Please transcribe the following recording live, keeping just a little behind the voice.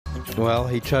Well,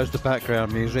 he chose the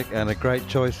background music, and a great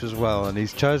choice as well. And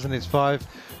he's chosen his 5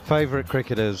 favourite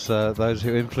cricketers, those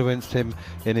who influenced him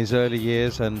in his early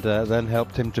years and then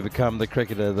helped him to become the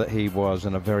cricketer that he was,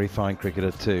 and a very fine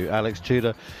cricketer too. Alex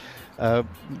Tudor,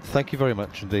 thank you very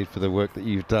much indeed for the work that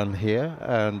you've done here,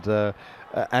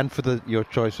 and for your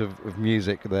choice of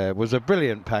music. There it was a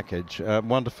brilliant package,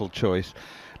 wonderful choice.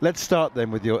 Let's start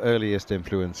then with your earliest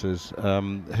influences.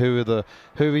 Who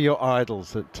are your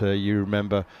idols that you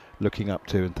remember looking up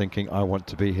to and thinking, I want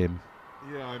to be him?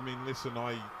 Yeah, I mean, listen,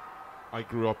 I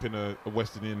grew up in a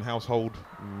West Indian household.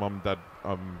 Mum and Dad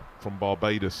from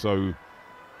Barbados, so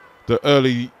the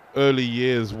early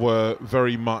years were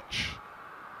very much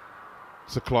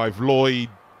Sir Clive Lloyd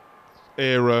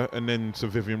era, and then Sir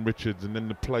Vivian Richards, and then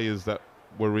the players that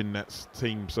were in that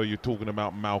team. So you're talking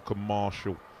about Malcolm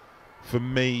Marshall. For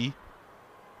me,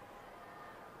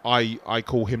 I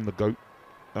call him the GOAT,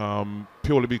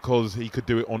 purely because he could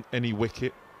do it on any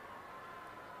wicket,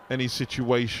 any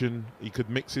situation. He could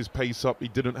mix his pace up. He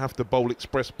didn't have to bowl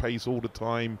express pace all the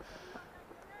time.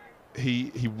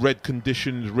 He read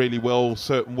conditions really well.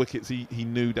 Certain wickets he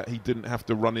knew that he didn't have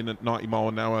to run in at 90 mile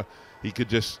an hour. He could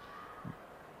just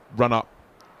run up,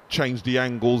 change the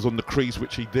angles on the crease,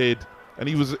 which he did. And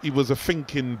he was a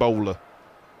thinking bowler.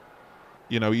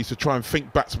 You know, he used to try and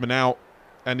think batsmen out,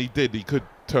 and he did. He could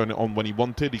turn it on when he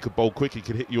wanted. He could bowl quick. He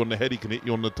could hit you on the head. He could hit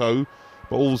you on the toe.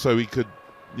 But also he could,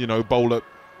 bowl at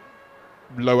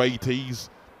low 80s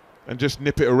and just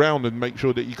nip it around and make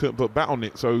sure that you couldn't put bat on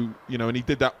it. So, and he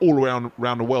did that all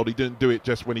around the world. He didn't do it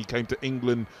just when he came to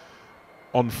England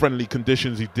on friendly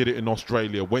conditions. He did it in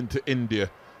Australia, went to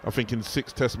India, I think in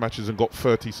 6 test matches, and got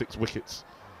 36 wickets.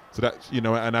 So that's,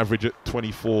 an average at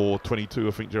 24, 22,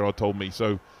 I think Gerard told me.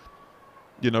 So,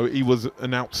 he was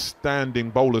an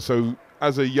outstanding bowler. So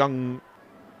as a young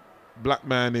black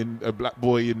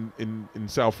boy in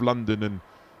South London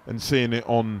and seeing it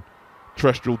on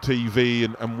terrestrial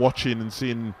TV and watching and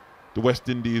seeing the West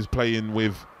Indies playing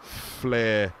with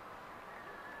flair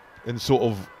and sort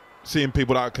of seeing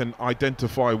people that I can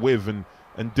identify with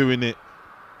and doing it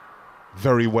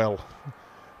very well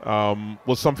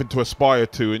was something to aspire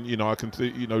to. And, I can see,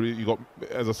 you got,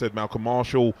 as I said, Malcolm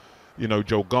Marshall,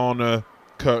 Joe Garner,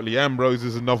 Curtly Ambrose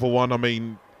is another one. I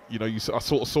mean, I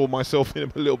sort of saw myself in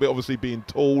him a little bit, obviously being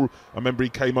tall. I remember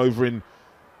he came over in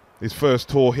his first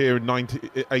tour here in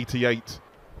 1988.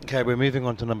 Okay, we're moving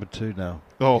on to number 2 now.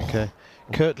 Oh. Okay.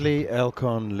 Curtly,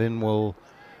 Elcon, Linwell,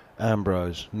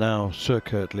 Ambrose. Now Sir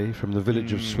Curtly from the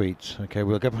village of Sweets. Okay,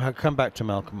 we'll come back to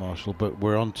Malcolm Marshall, but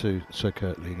we're on to Sir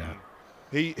Curtly now.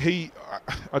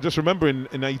 I just remember in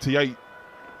 88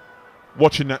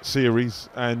 watching that series,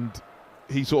 and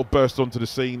he sort of burst onto the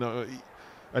scene,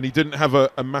 and he didn't have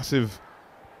a massive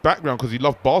background because he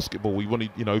loved basketball. He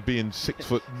wanted, being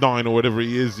 6'9" or whatever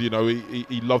he is, he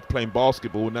loved playing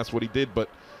basketball, and that's what he did. But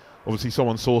obviously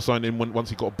someone saw something once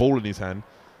he got a ball in his hand,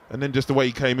 and then just the way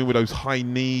he came in with those high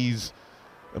knees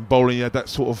and bowling, he had that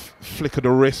sort of flick of the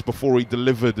wrist before he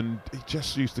delivered, and he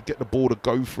just used to get the ball to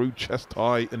go through chest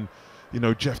height, and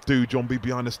Jeff do, John be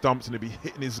behind the stumps, and he'd be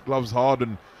hitting his gloves hard,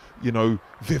 and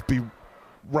Viv be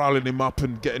riling him up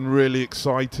and getting really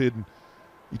excited.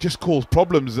 He just caused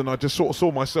problems, and I just sort of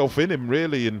saw myself in him,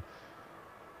 really. And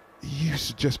he used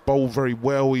to just bowl very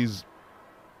well.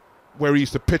 Where he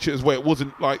used to pitch it as well, it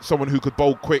wasn't like someone who could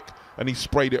bowl quick and he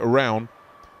sprayed it around.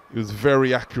 It was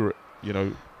very accurate,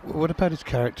 What about his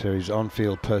character, his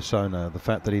on-field persona, the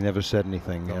fact that he never said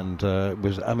anything, and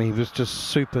he was just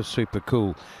super, super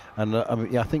cool. And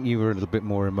I think you were a little bit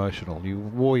more emotional. You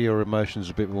wore your emotions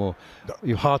a bit more,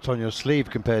 your heart on your sleeve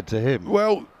compared to him.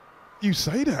 Well, you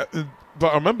say that, but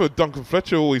I remember Duncan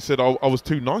Fletcher always said I was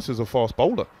too nice as a fast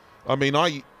bowler. I mean,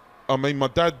 my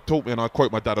dad taught me, and I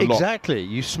quote my dad a lot. Exactly,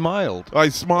 you smiled. I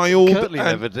smiled. Curtly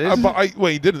never did.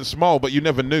 He didn't smile, but you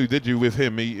never knew, did you, with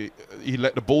him? He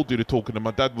let the ball do the talking, and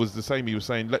my dad was the same. He was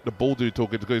saying, let the ball do the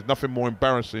talking, because there's nothing more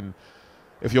embarrassing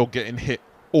if you're getting hit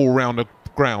all around the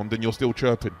ground and you're still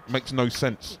chirping. Makes no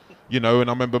sense, And I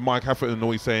remember Mike Hafferton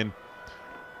always saying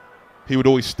he would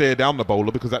always stare down the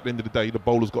bowler, because at the end of the day, the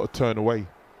bowler's got to turn away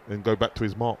and go back to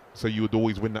his mark. So you would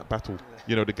always win that battle.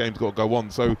 The game's got to go on.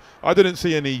 So I didn't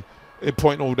see any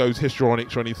point all those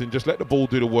histrionics or anything. Just let the ball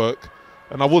do the work.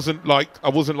 And I wasn't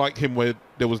like him, where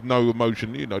there was no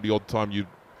emotion. The odd time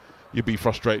you'd be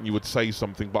frustrated and you would say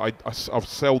something, but I've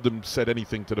seldom said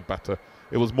anything to the batter.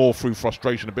 It was more through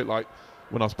frustration, a bit like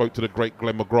when I spoke to the great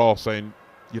Glenn McGrath saying,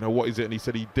 what is it? And he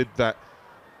said he did that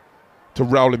to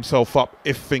rouse himself up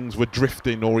if things were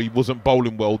drifting or he wasn't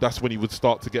bowling well. That's when he would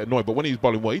start to get annoyed. But when he was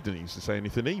bowling well, he didn't used to say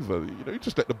anything either. He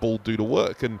just let the ball do the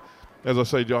work. And as I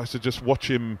say, I used to just watch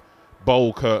him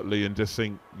bowl curtly and just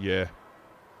think, yeah,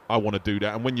 I want to do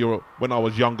that. And when I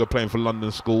was younger playing for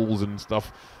London schools and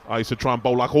stuff, I used to try and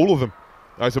bowl like all of them.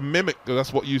 I used to mimic.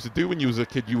 That's what you used to do when you was a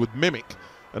kid. You would mimic.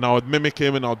 And I would mimic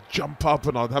him, and I'd jump up,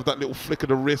 and I'd have that little flick of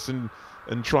the wrist and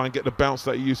try and get the bounce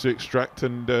that he used to extract.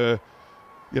 And,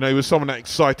 he was someone that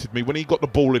excited me. When he got the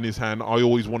ball in his hand, I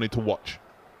always wanted to watch.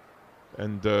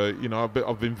 And,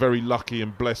 I've been very lucky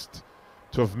and blessed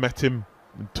to have met him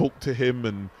and talked to him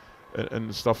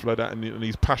and stuff like that. And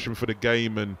his passion for the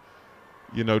game and,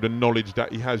 the knowledge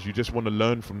that he has. You just want to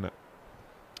learn from that.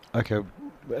 Okay,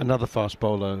 another fast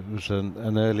bowler was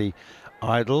an early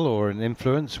idol or an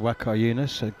influence, Waqar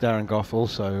Younis. Darren Gough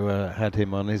also had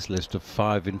him on his list of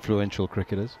 5 influential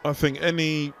cricketers. I think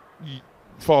any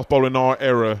fast bowler in our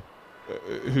era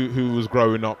who was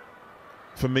growing up,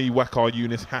 for me, Waqar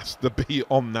Younis has to be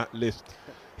on that list.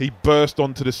 He burst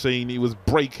onto the scene. He was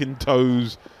breaking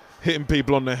toes, hitting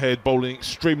people on the head, bowling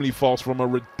extremely fast from a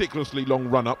ridiculously long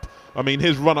run-up. I mean,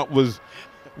 his run-up was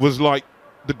like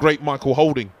the great Michael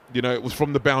Holding. It was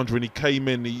from the boundary and he came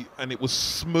in and it was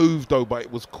smooth though, but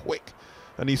it was quick.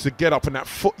 And he used to get up and that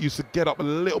foot used to get up a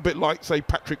little bit like, say,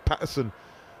 Patrick Patterson.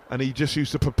 And he just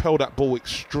used to propel that ball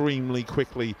extremely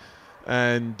quickly.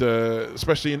 And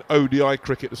especially in ODI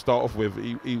cricket to start off with,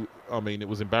 it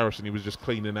was embarrassing. He was just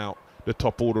cleaning out the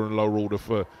top order and lower order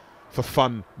for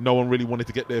fun. No one really wanted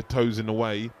to get their toes in the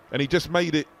way. And he just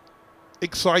made it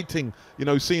exciting,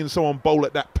 seeing someone bowl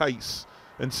at that pace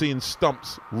and seeing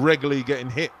stumps regularly getting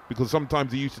hit, because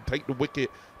sometimes he used to take the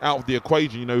wicket out of the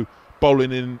equation.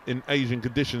 Bowling in Asian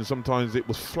conditions, sometimes it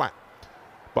was flat.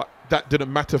 But that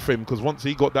didn't matter for him, because once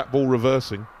he got that ball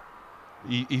reversing,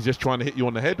 he's just trying to hit you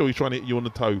on the head or he's trying to hit you on the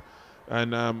toe.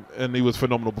 And he was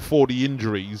phenomenal before the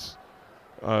injuries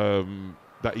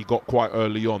that he got quite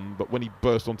early on. But when he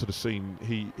burst onto the scene,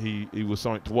 he was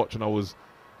something to watch. And I was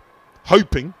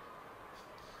hoping,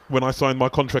 when I signed my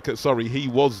contract at Surrey, he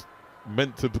was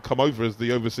meant to come over as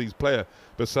the overseas player,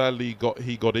 but sadly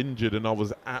he got injured, and I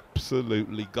was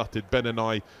absolutely gutted. Ben and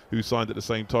I, who signed at the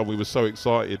same time, we were so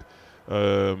excited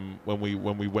when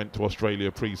we went to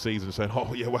Australia pre-season, saying,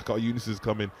 "Oh yeah, Waqar Younis is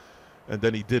coming," and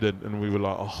then he didn't, and we were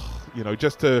like,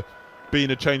 just to be in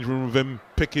a change room with him,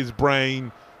 pick his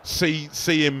brain, see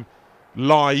him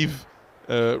live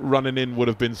running in would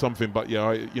have been something. But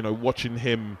yeah, watching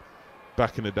him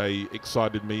back in the day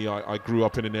excited me. I grew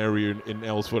up in an area in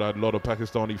Elsford. I had a lot of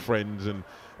Pakistani friends, and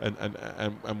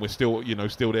we're still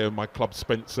there in my club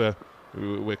Spencer.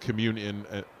 We're community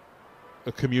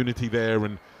a community there,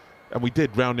 and we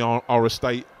did round our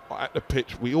estate at the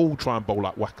pitch. We all try and bowl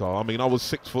like Waqar. I mean, I was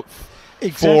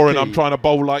 6'4", and I'm trying to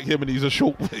bowl like him, and he's a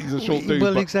short dude.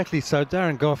 Well, exactly. So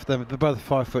Darren Gough, they're both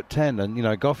 5'10",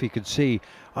 and Gough, you could see,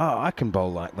 I can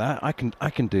bowl like that. I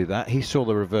can do that. He saw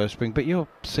the reverse swing, but you're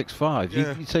 6'5".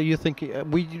 Yeah. So you're thinking,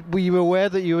 were you aware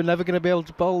that you were never going to be able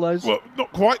to bowl those? Well,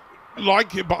 not quite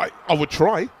like it, but I would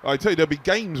try. I tell you, there'd be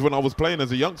games when I was playing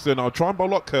as a youngster, and I'd try and bowl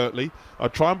like Kirtley.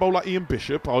 I'd try and bowl like Ian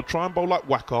Bishop. I'd try and bowl like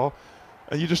Waqar,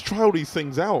 and you just try all these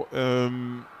things out.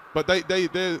 But they're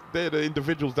the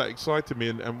individuals that excited me,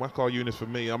 and Waqar Younis for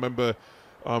me. I remember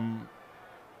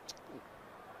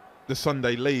the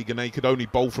Sunday League, and they could only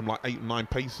bowl from like 8 or 9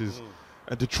 paces.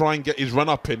 And to try and get his run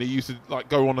up in, he used to like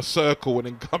go on a circle and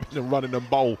then come in and run in and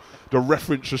bowl. The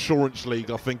Reference Assurance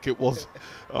League, I think it was,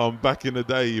 back in the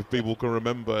day, if people can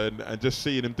remember. And just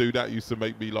seeing him do that used to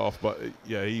make me laugh. But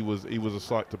yeah, he was a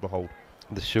sight to behold.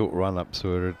 The short run-ups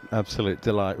were an absolute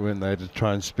delight, weren't they, to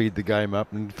try and speed the game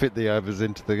up and fit the overs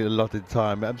into the allotted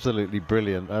time. Absolutely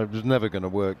brilliant. It was never going to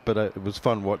work, but it was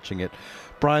fun watching it.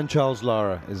 Brian Charles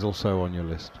Lara is also on your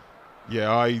list. Yeah,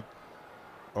 I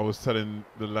was telling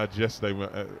the lads yesterday,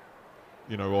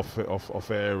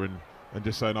 off air, and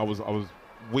just saying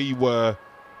we were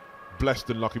blessed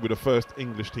and lucky. We're the first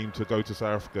English team to go to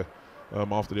South Africa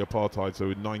after the apartheid. So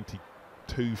in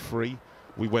 92-3,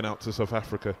 we went out to South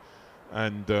Africa.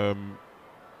 And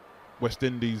West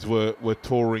Indies were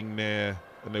touring there,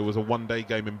 and there was a one-day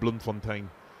game in Bloemfontein.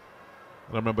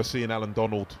 And I remember seeing Alan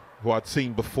Donald, who I'd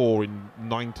seen before in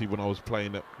 90 when I was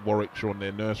playing at Warwickshire on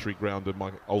their nursery ground, and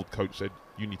my old coach said,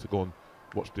 "You need to go and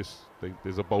watch this.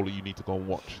 There's a bowler you need to go and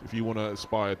watch. If you want to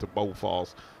aspire to bowl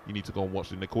fast, you need to go and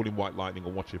watch him." They call him White Lightning,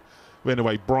 and watch him. But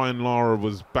anyway, Brian Lara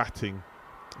was batting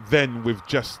then with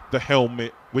just the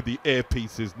helmet, with the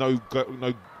earpieces,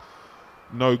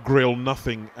 no grill,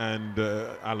 nothing, and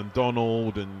Alan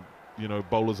Donald, and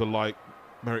bowlers alike,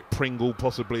 Merrick Pringle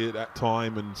possibly at that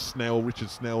time, and Richard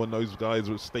Snell, and those guys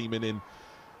were steaming in,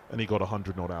 and he got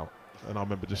 100 not out. And I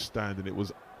remember just standing. It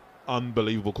was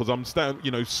unbelievable, because I'm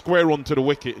standing, square onto the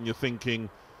wicket, and you're thinking,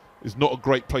 it's not a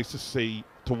great place to see.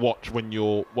 to watch when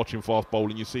you're watching fast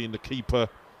bowling. You're seeing the keeper.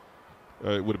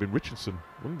 It would have been Richardson,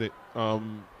 wouldn't it?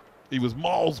 He was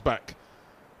miles back.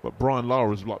 But Brian Lara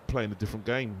was like playing a different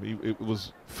game. It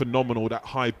was phenomenal, that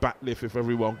high bat lift, if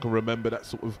everyone can remember, that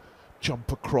sort of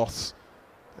jump across.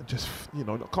 And just, you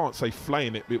know, I can't say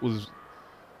flaying it. It was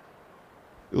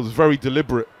very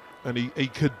deliberate. And he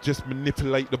could just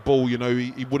manipulate the ball, you know.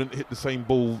 He wouldn't hit the same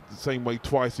ball the same way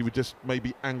twice. He would just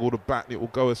maybe angle the bat and it will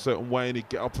go a certain way and he'd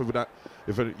get up over that.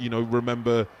 If you know,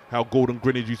 remember how Gordon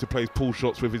Greenidge used to play his pull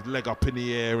shots with his leg up in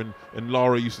the air, and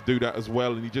Lara used to do that as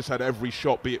well. And he just had every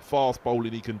shot, be it fast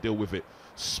bowling, he can deal with it.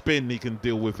 Spin, he can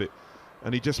deal with it.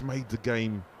 And he just made the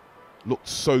game look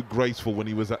so graceful when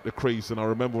he was at the crease. And I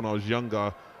remember when I was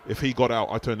younger, if he got out,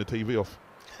 I turned the TV off.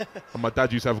 And my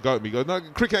dad used to have a go at me. He goes, "No,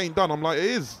 cricket ain't done." I'm like, "It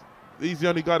is. He's the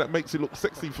only guy that makes it look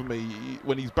sexy for me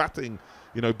when he's batting,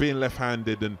 you know, being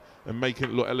left-handed and making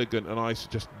it look elegant." And I used to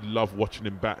just love watching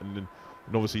him bat. And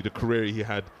obviously the career he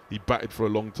had, he batted for a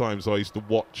long time, so I used to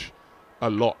watch a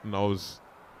lot. And I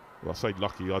say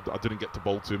lucky, I didn't get to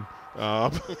bowl to him,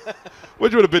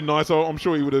 which would have been nice. I'm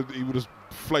sure he would have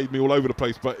flayed me all over the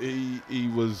place. But he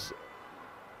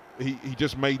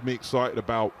just made me excited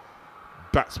about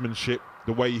batsmanship,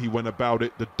 the way he went about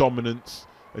it, the dominance.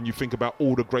 And you think about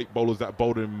all the great bowlers that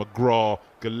bowled him: McGrath,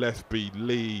 Gillespie,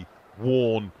 Lee,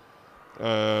 Warne,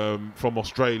 from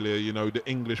Australia, you know, the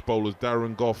English bowlers,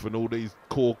 Darren Gough and all these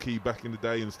Corky back in the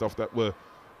day and stuff that were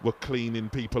cleaning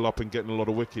people up and getting a lot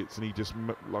of wickets. And he just,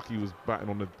 like he was batting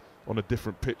on a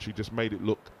different pitch, he just made it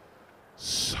look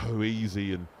so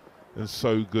easy and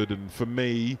so good. And for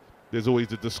me, there's always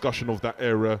the discussion of that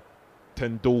era,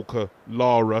 Tendulkar,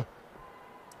 Lara,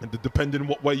 and depending on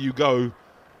what way you go,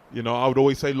 you know, I would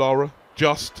always say Lara,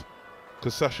 just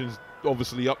because Sachin's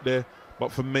obviously up there. But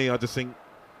for me, I just think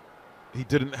he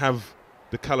didn't have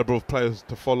the calibre of players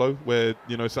to follow, where,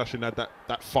 you know, Sachin had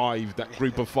that five, that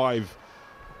group of five.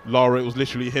 Lara, it was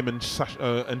literally him and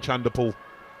Chanderpaul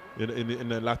in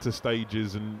the latter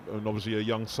stages, and obviously a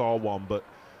young Sarwan. But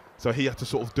so he had to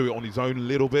sort of do it on his own a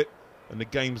little bit. And the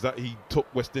games that he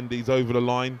took West Indies over the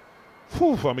line,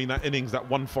 whew, I mean, that innings, that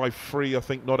 153, I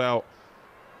think, not out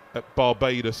at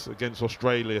Barbados against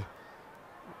Australia,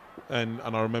 and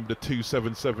I remember the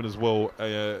 277 as well,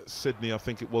 Sydney, I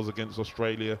think it was, against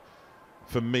Australia.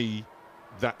 For me,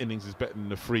 that innings is better than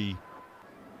the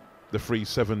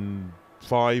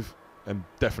 375, and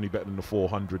definitely better than the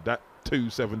 400. That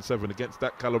 277 against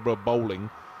that calibre of bowling,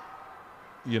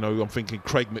 you know, I'm thinking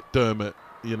Craig McDermott,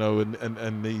 you know,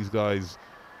 and these guys,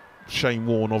 Shane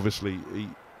Warne, obviously,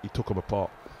 he took them apart.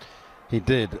 He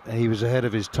did. He was ahead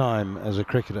of his time as a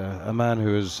cricketer. A man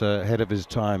who was ahead of his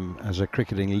time as a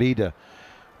cricketing leader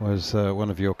was one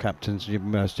of your captains, your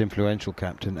most influential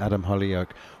captain, Adam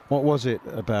Hollyoake. What was it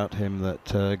about him that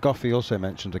Goffey also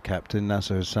mentioned a captain,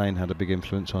 Nasser Hussain, had a big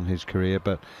influence on his career,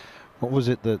 but what was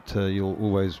it that you'll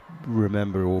always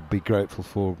remember or be grateful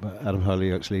for Adam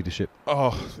Hollyoake's leadership?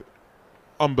 Oh,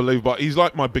 unbelievable. He's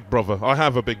like my big brother. I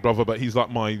have a big brother, but he's like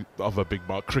my other big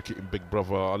brother, cricketing big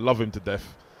brother. I love him to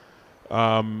death.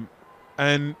 And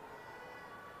I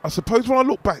suppose when I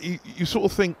look back, you sort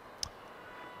of think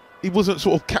he wasn't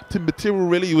sort of captain material,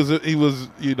 really. He was,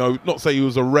 you know, not say he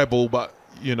was a rebel, but,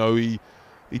 you know, he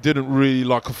didn't really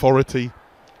like authority.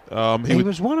 He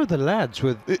was one of the lads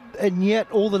and yet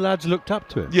all the lads looked up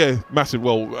to him. Yeah, massive.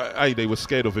 Well, they were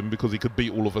scared of him because he could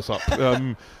beat all of us up.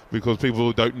 Because people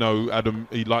who don't know, Adam,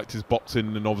 he liked his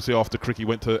boxing, and obviously after cricket he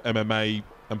went to MMA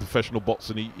and professional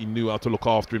boxing. He knew how to look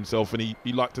after himself, and he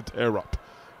liked to tear up.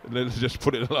 And let's just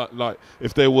put it like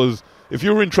if you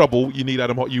were in trouble,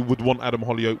 you would want Adam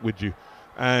Hollyoake with you,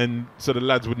 and so the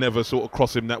lads would never sort of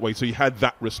cross him that way. So he had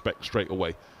that respect straight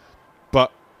away.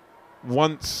 But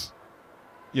once,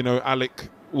 you know, Alec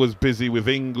was busy with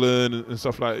England and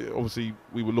stuff like that, obviously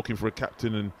we were looking for a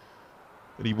captain, and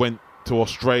he went to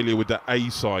Australia with that A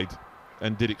side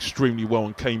and did extremely well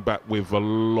and came back with a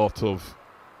lot of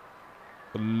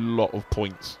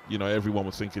points. You know, everyone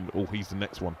was thinking, oh, he's the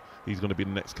next one. He's going to be the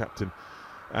next captain.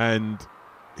 And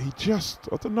he just,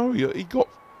 I don't know, he got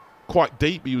quite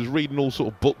deep. He was reading all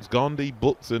sort of books, Gandhi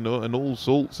books and all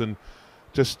sorts, and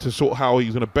just to sort of how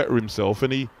he's going to better himself.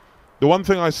 And the one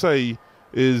thing I say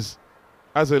is,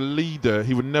 as a leader,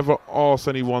 he would never ask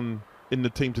anyone in the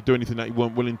team to do anything that he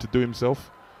weren't willing to do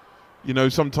himself. You know,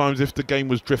 sometimes if the game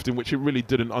was drifting, which it really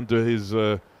didn't under his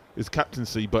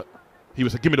captaincy, but he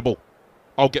would say, give me the ball.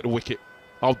 I'll get the wicket.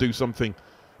 I'll do something.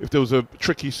 If there was a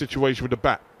tricky situation with the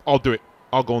bat, I'll do it.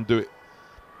 I'll go and do it.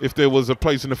 If there was a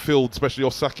place in the field, especially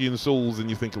off Saki and Sauls,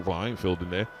 and you think, well, I ain't fielding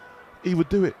there, he would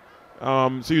do it.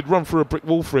 So you'd run through a brick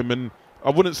wall for him. And I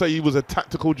wouldn't say he was a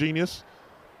tactical genius,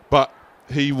 but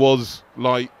he was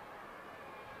like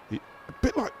a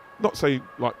bit like, not say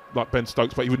like Ben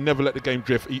Stokes, but he would never let the game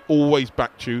drift. He always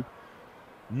backed you,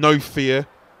 no fear.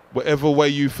 Whatever way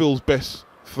you feels best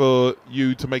for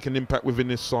you to make an impact within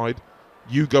this side,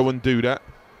 you go and do that.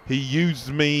 He used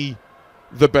me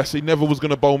the best. He never was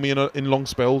going to bowl me in long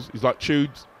spells. He's like,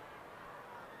 Tudes,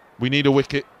 we need a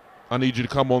wicket. I need you to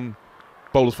come on,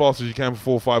 bowl as fast as you can for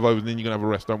 4 or 5 overs, and then you're going to have a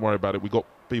rest. Don't worry about it. We got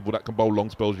people that can bowl long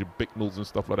spells, your Bicknells and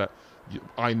stuff like that.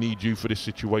 I need you for this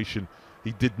situation.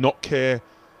 He did not care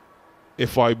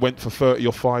if I went for 30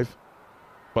 or 5,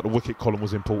 but the wicket column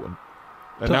was important.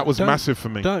 And that was massive for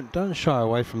me. Don't shy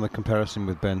away from the comparison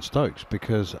with Ben Stokes,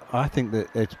 because I think that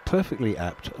it's perfectly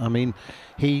apt. I mean,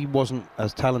 he wasn't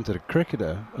as talented a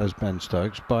cricketer as Ben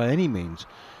Stokes by any means,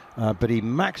 but he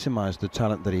maximised the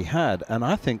talent that he had. And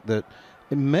I think that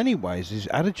in many ways his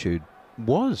attitude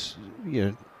was,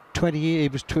 20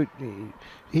 years.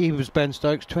 He was Ben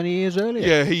Stokes 20 years earlier.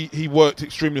 Yeah, he worked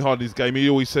extremely hard in his game. He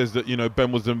always says that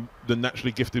Ben was the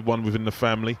naturally gifted one within the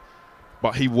family.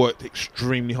 But he worked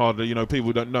extremely hard.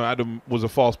 People don't know Adam was a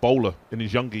fast bowler in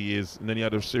his younger years, and then he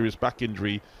had a serious back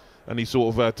injury, and he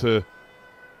sort of had to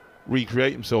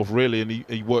recreate himself, really, and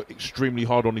he worked extremely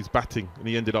hard on his batting, and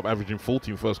he ended up averaging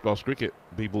 40 in first-class cricket.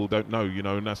 People don't know,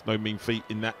 and that's no mean feat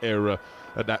in that era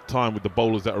at that time with the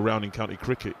bowlers that are around in county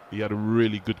cricket. He had a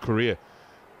really good career,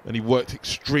 and he worked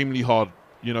extremely hard.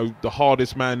 The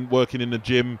hardest man working in the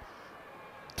gym,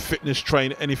 fitness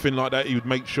train, anything like that, he would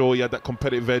make sure he had that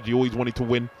competitive edge. He always wanted to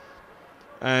win.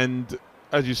 And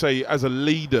as you say, as a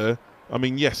leader, I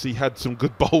mean, yes, he had some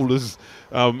good bowlers,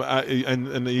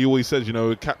 and he always says,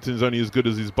 a captain's only as good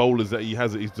as his bowlers that he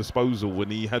has at his disposal,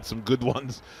 and he had some good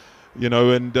ones,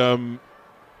 and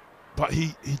but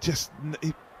the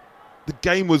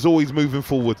game was always moving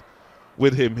forward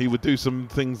with him. He would do some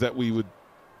things that we would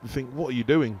think, what are you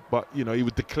doing? But he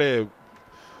would declare,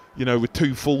 with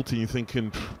 240, you're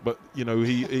thinking, but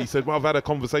he said, well, I've had a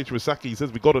conversation with Saki. He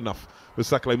says we got enough with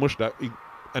Sakale Mushtaq,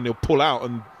 and he'll pull out,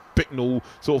 and Bicknell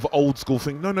sort of old school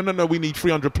thing. No, we need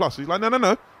 300 plus. He's like,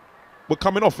 no, we're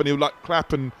coming off, and he'll like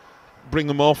clap and bring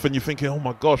them off, and you're thinking, oh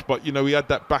my gosh, but he had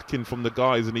that backing from the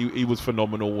guys, and he was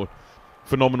phenomenal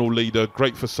leader,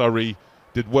 great for Surrey,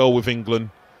 did well with England.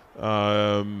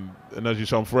 And as you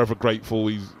say, I'm forever grateful.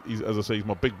 He's as I say, he's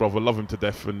my big brother. Love him to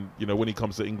death. And when he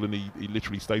comes to England, he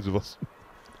literally stays with us.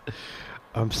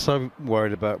 I'm so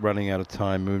worried about running out of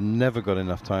time. We've never got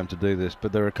enough time to do this,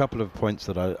 but there are a couple of points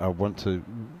that I want to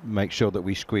make sure that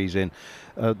we squeeze in.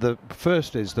 The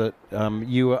first is that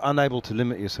you were unable to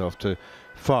limit yourself to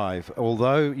 5,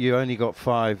 although you only got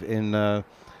 5 in the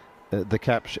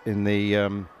in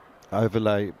the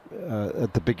overlay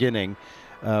at the beginning.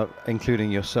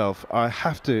 Including yourself. I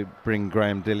have to bring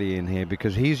Graham Dilley in here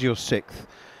because he's your 6th,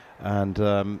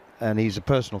 and he's a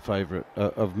personal favourite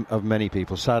of many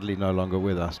people. Sadly, no longer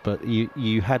with us, but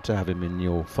you had to have him in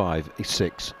your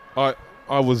 6. I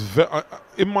was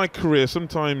in my career.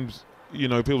 Sometimes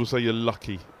people say you're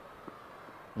lucky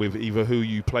with either who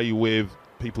you play with,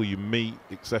 people you meet,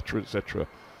 etc., etc.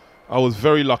 I was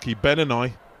very lucky. Ben and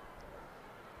I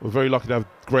were very lucky to have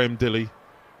Graham Dilley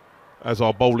as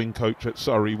our bowling coach at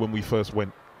Surrey when we first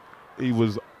went. He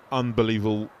was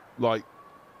unbelievable, like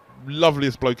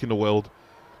loveliest bloke in the world,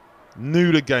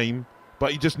 knew the game,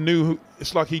 but he just knew,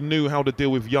 it's like he knew how to deal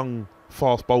with young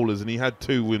fast bowlers, and he had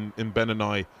 2 in Ben and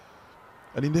I,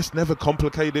 and he just never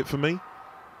complicated it for me.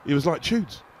 He was like,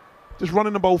 Tudes, just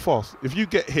running the bowl fast. If you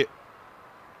get hit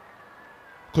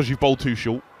because you've bowled too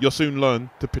short, you'll soon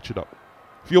learn to pitch it up.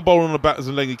 If you're bowling on the batters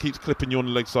and leg, he keeps clipping you on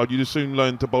the leg side, you just soon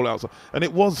learn to bowl outside. And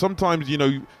it was sometimes, you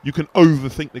can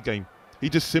overthink the game. He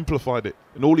just simplified it.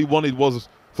 And all he wanted was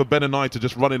for Ben and I to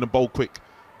just run in and bowl quick,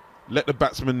 let the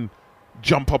batsman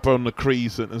jump up on the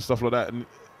crease and stuff like that.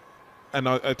 And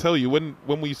I tell you, when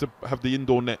we used to have the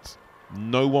indoor nets,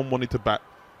 no one wanted to bat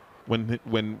when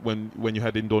you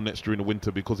had indoor nets during the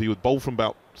winter, because he would bowl from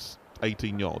about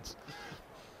 18 yards.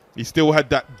 He still had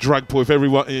that drag pull. If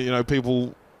everyone,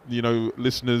 people,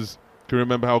 listeners can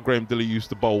remember how Graham Dilley used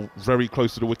to bowl very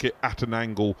close to the wicket at an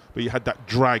angle, but he had that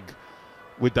drag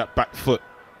with that back foot,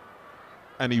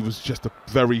 and he was just a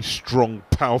very strong,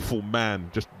 powerful man,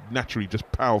 just naturally just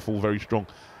powerful, very strong.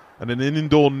 And then in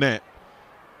indoor net,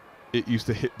 it used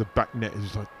to hit the back net. It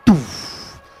was like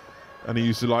doof, and he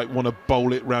used to like want to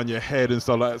bowl it round your head and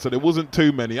stuff like that. So there wasn't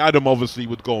too many. Adam obviously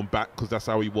would go on back because that's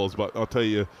how he was, but I'll tell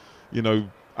you,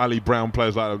 Ali Brown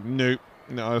players like that, nope.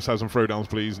 No, let's have some throwdowns,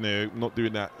 please. No, not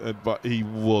doing that. But he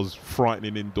was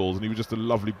frightening indoors, and he was just a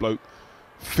lovely bloke.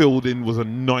 Fielding was a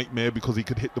nightmare because he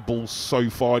could hit the ball so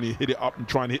far, and he hit it up and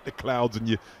try and hit the clouds, and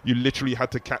you literally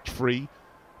had to catch free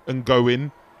and go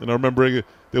in. And I remember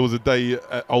there was a day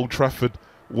at Old Trafford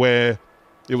where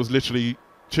it was literally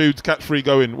Tudes, catch free,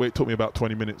 go in. Well, it took me about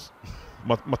 20 minutes.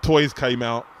 My toys came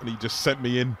out and he just sent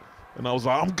me in. And I was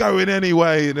like, I'm going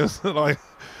anyway. And it was like,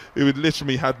 it would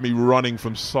literally had me running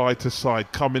from side to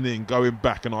side, coming in, going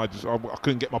back. And I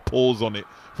couldn't get my paws on it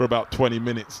for about 20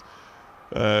 minutes.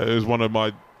 It was one of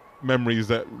my memories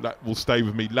that will stay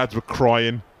with me. Lads were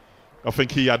crying. I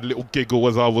think he had a little giggle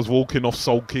as I was walking off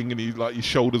sulking, and his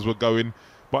shoulders were going.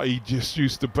 But he just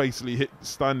used to basically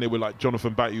stand there with like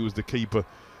Jonathan Batty, who was the keeper,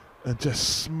 and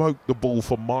just smoke the ball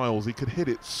for miles. He could hit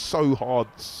it so hard,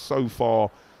 so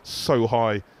far, so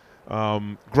high.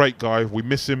 Great guy. We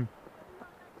miss him.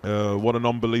 What an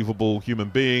unbelievable human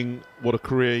being. What a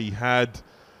career he had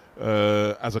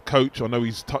as a coach. I know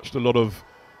he's touched a lot of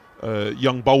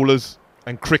young bowlers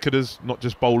and cricketers, not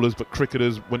just bowlers, but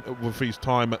cricketers with his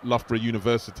time at Loughborough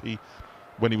University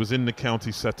when he was in the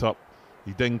county setup.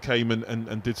 He then came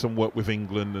and did some work with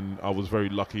England, and I was very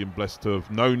lucky and blessed to have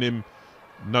known him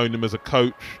as a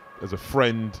coach, as a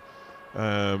friend,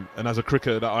 and as a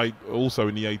cricketer that I also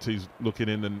in the 80s looking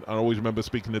in. And I always remember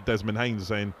speaking to Desmond Haynes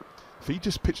saying, if he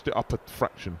just pitched it up a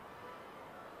fraction,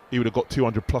 he would have got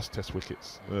 200 plus test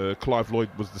wickets. Clive Lloyd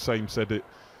was the same, said it.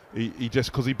 He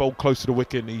just, because he bowled close to the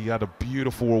wicket and he had a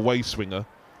beautiful away swinger,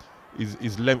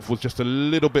 his length was just a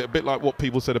little bit, a bit like what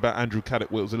people said about Andrew Caddick,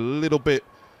 where it was a little bit,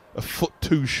 a foot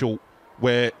too short,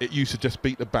 where it used to just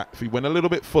beat the bat. If he went a little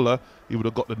bit fuller, he would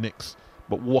have got the nicks.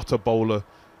 But what a bowler,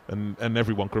 and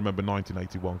everyone can remember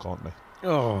 1981, can't they?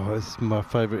 Oh, it's my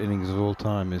favourite innings of all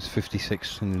time is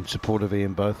 56, in support of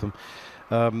Ian Botham.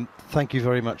 Thank you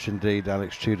very much indeed,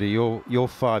 Alex Tudor. Your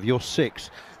 5, your 6,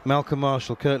 Malcolm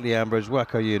Marshall, Curtly Ambrose,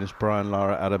 Wacko Eunice, Brian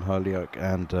Lara, Adam Holyoke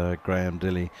and Graham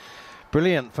Dilley.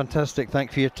 Brilliant, fantastic, thank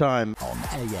you for your time. On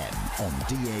AM, on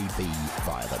DAB,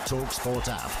 via the talkSPORT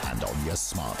app and on your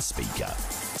smart speaker.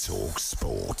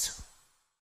 talkSPORT.